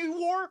start a new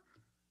war?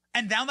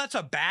 And now that's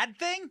a bad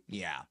thing?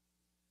 Yeah.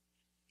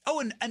 Oh,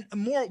 and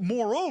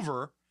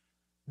moreover,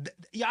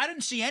 I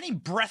didn't see any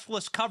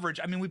breathless coverage.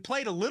 I mean, we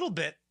played a little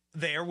bit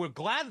there. We're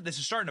glad that this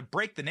is starting to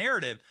break the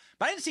narrative.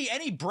 But I didn't see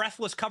any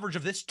breathless coverage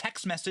of this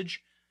text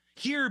message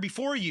here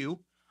before you.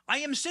 I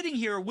am sitting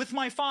here with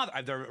my father.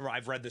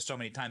 I've read this so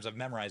many times. I've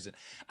memorized it.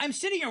 I'm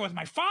sitting here with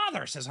my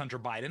father, says Hunter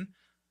Biden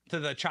to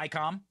the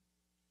Chi-Com.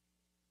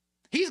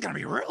 He's going to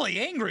be really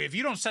angry if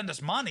you don't send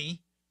us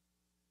money.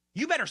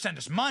 You better send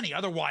us money.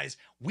 Otherwise,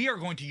 we are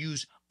going to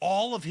use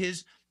all of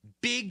his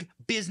big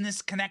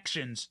business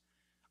connections,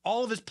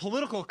 all of his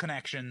political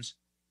connections,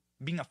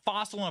 being a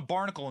fossil and a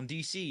barnacle in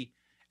D.C.,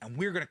 and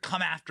we're going to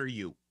come after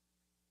you.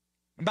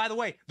 And by the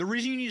way, the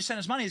reason you need to send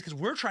us money is because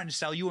we're trying to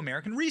sell you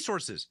American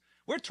resources.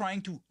 We're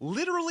trying to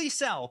literally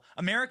sell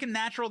American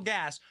natural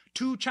gas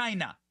to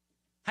China.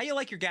 How you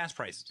like your gas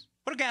prices?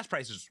 What are gas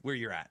prices where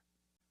you're at?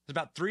 It's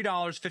about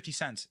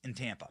 $3.50 in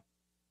Tampa.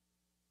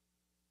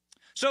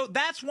 So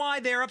that's why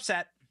they're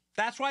upset.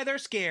 That's why they're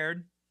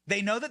scared.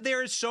 They know that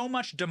there is so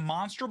much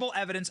demonstrable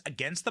evidence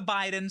against the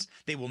Bidens.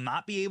 They will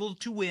not be able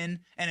to win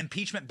an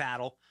impeachment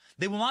battle.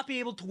 They will not be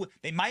able to.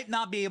 They might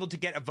not be able to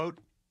get a vote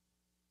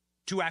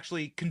to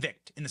actually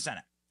convict in the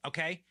Senate.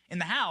 Okay? In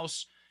the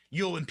House,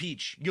 you'll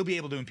be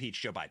able to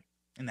impeach Joe Biden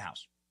in the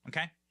House.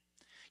 Okay?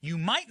 You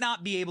might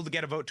not be able to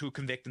get a vote to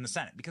convict in the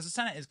Senate because the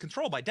Senate is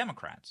controlled by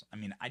Democrats. I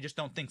mean, I just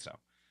don't think so.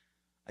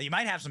 You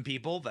might have some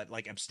people that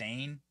like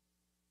abstain.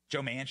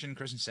 Joe Manchin,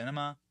 Kristen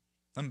Sinema,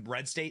 some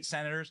red state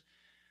senators.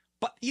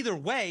 But either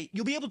way,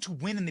 you'll be able to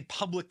win in the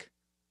public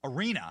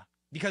arena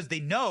because they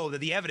know that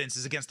the evidence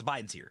is against the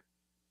Bidens here.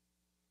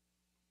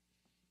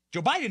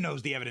 Joe Biden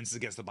knows the evidence is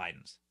against the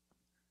Bidens.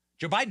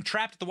 Joe Biden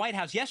trapped at the White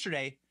House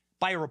yesterday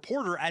by a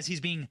reporter as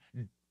he's being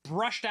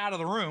brushed out of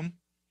the room.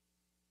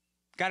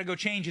 Got to go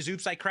change his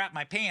oops, I crap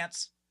my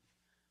pants.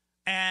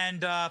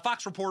 And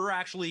Fox reporter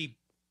actually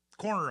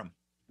cornered him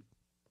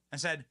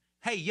and said,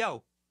 hey,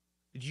 yo,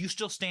 do you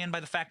still stand by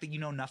the fact that you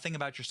know nothing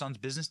about your son's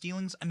business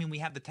dealings? I mean, we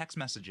have the text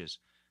messages.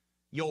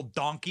 You old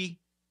donkey.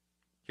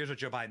 Here's what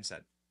Joe Biden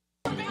said.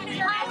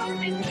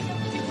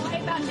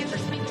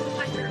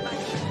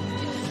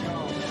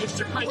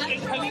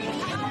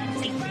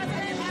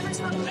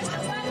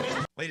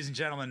 Ladies and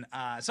gentlemen,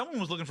 someone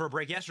was looking for a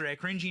break yesterday.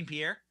 Cringe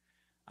Jean-Pierre.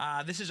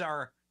 This is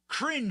our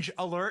cringe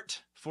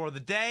alert for the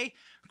day.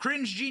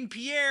 Cringe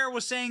Jean-Pierre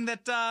was saying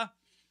that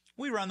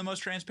we run the most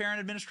transparent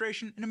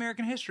administration in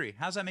American history.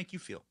 How's that make you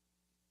feel?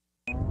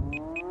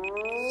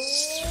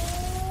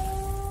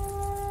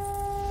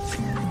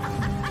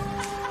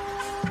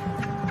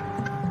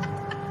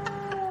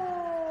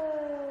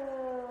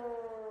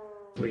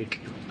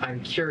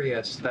 I'm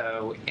curious,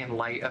 though, in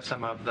light of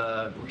some of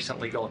the recent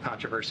legal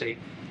controversy,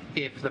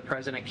 if the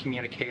president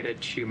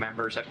communicated to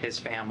members of his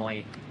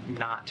family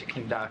not to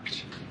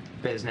conduct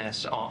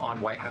business on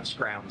White House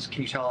grounds.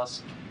 Can you tell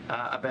us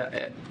about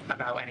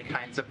any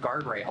kinds of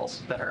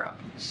guardrails that are up?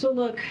 So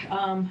look,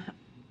 I'm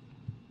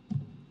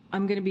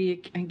going to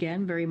be,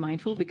 again, very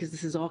mindful because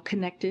this is all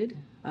connected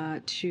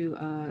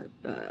to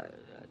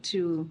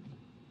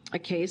a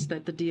case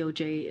that the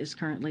DOJ is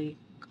currently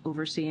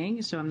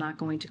overseeing, so I'm not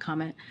going to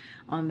comment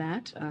on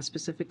that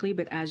specifically.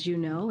 But as you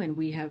know, and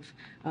we have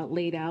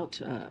laid out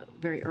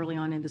very early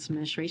on in this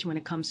administration, when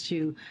it comes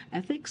to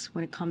ethics,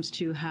 when it comes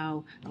to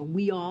how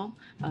we all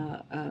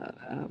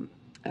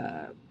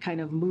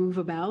kind of move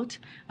about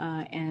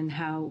and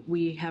how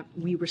we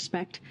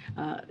respect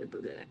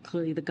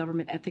clearly the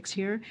government ethics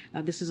here.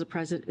 This is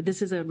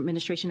an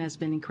administration that has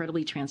been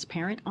incredibly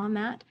transparent on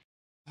that.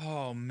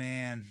 Oh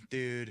man,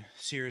 dude,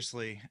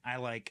 seriously.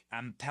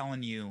 I'm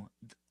telling you,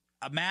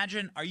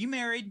 imagine, are you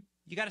married?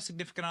 You got a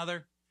significant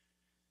other?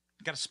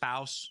 You got a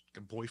spouse,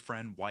 a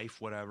boyfriend,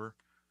 wife, whatever.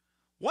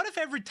 What if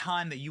every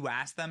time that you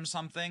ask them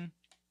something,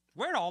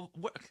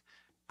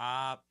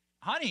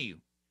 honey,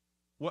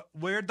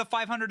 where'd the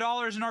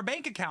 $500 in our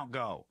bank account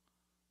go?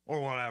 Or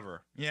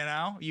whatever, you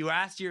know? You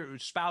asked your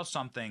spouse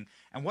something,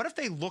 and what if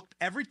they looked,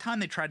 every time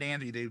they tried to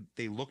answer you,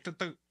 they looked at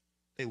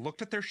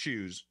their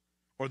shoes,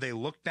 or they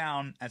looked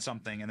down at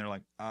something, and they're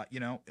like,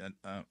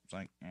 it's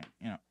like,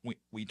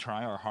 we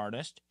try our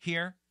hardest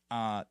here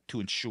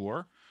to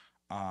ensure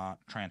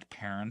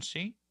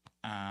transparency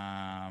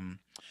and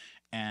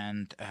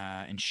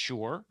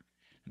ensure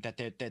that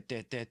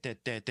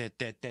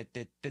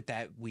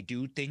we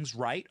do things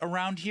right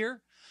around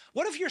here.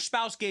 What if your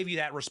spouse gave you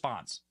that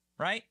response,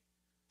 right?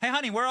 Hey,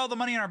 honey, where all the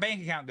money in our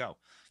bank account go?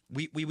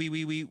 We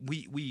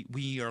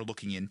are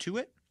looking into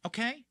it,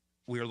 okay?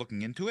 We are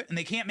looking into it, and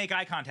they can't make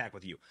eye contact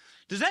with you.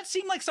 Does that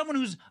seem like someone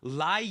who's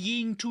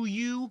lying to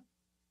you?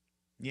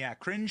 Yeah,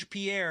 Cringe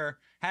Pierre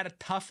had a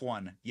tough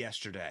one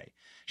yesterday.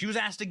 She was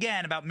asked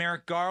again about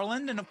Merrick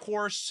Garland, and of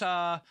course, we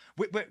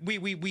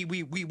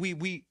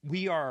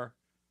are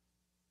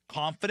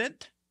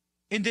confident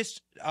in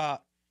this,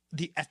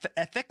 the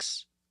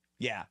ethics.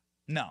 Yeah,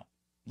 no,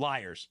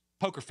 liars,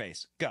 poker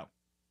face, go.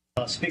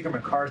 Speaker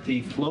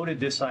McCarthy floated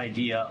this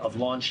idea of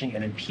launching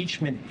an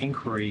impeachment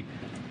inquiry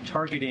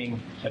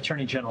targeting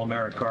Attorney General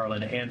Merrick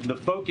Garland. And the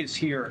focus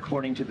here,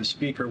 according to the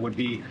Speaker, would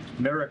be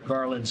Merrick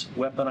Garland's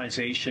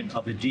weaponization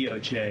of the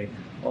DOJ.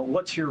 Well,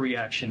 what's your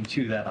reaction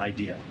to that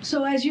idea?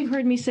 So as you've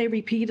heard me say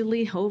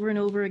repeatedly over and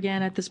over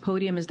again at this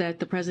podium is that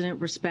the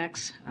president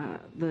respects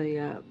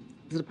the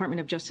Department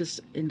of Justice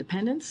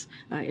independence.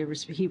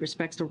 He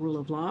respects the rule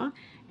of law,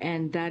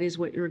 and that is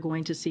what you're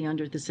going to see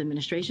under this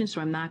administration. So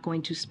I'm not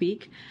going to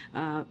speak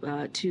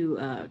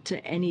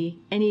to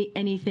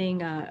anything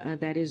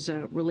that is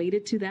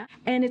related to that.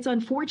 And it's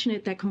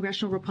unfortunate that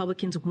congressional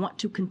Republicans want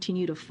to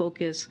continue to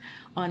focus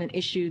on an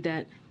issue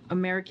that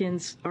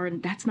Americans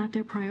that's not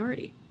their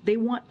priority. They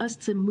want us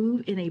to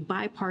move in a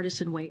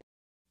bipartisan way.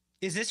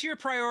 Is this your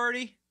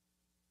priority?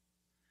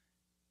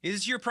 Is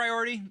this your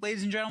priority,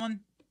 ladies and gentlemen?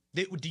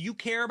 Do you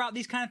care about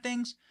these kind of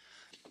things?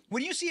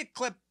 When you see a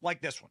clip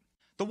like this one,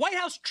 the White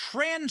House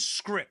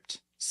transcript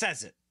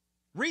says it.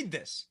 Read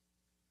this.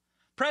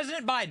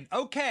 President Biden,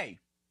 okay.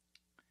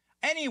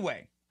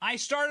 Anyway, I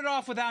started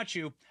off without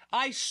you.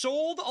 I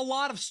sold a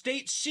lot of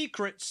state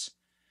secrets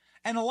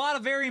and a lot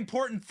of very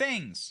important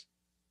things.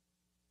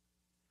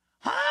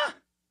 Huh?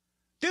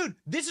 Dude,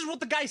 this is what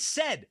the guy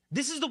said.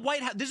 This is the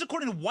White House. This is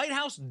according to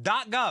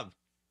whitehouse.gov.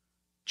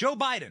 Joe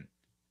Biden.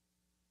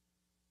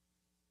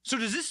 So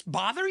does this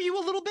bother you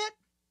a little bit?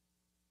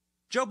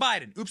 Joe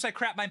Biden, oops, I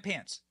crapped my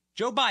pants.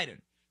 Joe Biden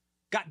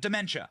got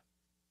dementia.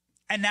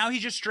 And now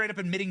he's just straight up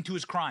admitting to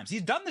his crimes.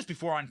 He's done this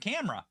before on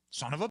camera.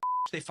 Son of a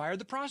bitch, they fired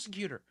the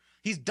prosecutor.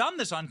 He's done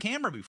this on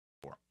camera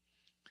before.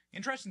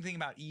 Interesting thing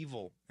about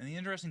evil and the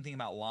interesting thing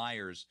about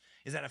liars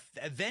is that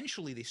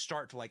eventually they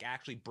start to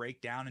actually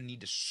break down and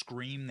need to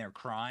scream their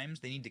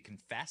crimes. They need to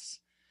confess.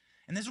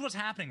 And this is what's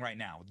happening right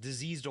now.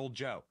 Diseased old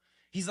Joe.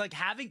 He's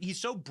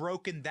so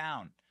broken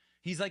down.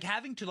 He's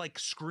having to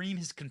scream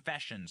his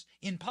confessions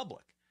in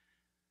public.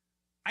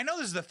 I know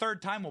this is the third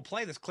time we'll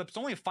play this clip. It's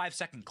only a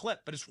 5-second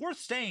clip, but it's worth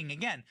saying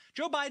again.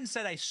 Joe Biden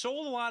said, I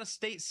sold a lot of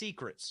state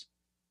secrets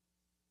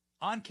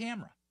on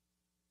camera.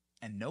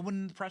 And no one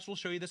in the press will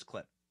show you this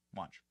clip.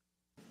 Watch.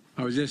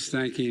 I was just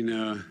thanking,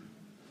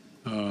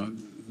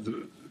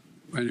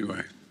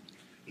 anyway,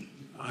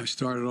 I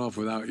started off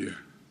without you.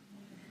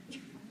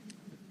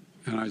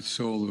 And I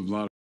sold a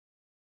lot.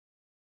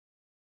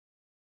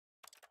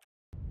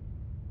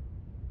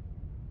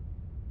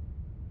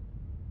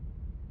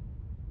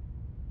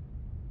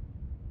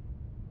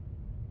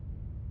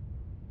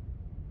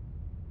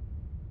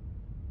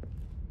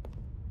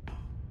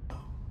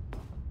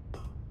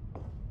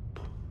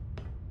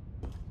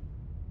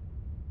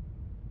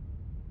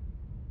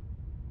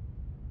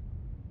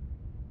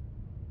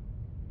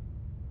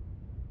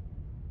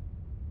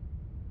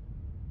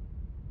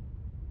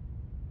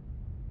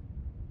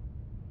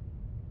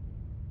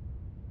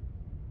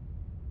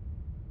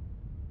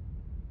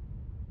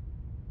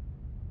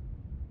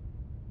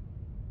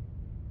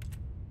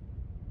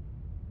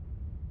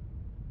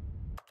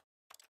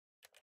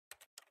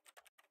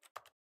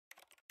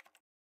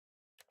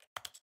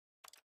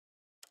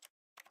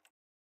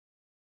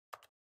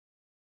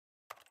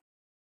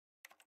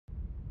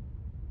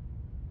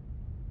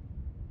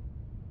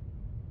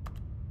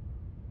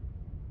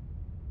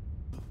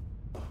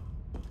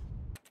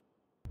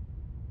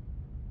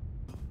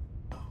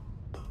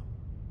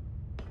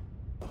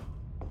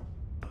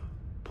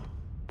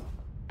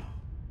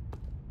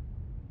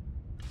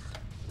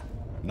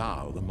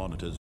 Now the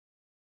monitors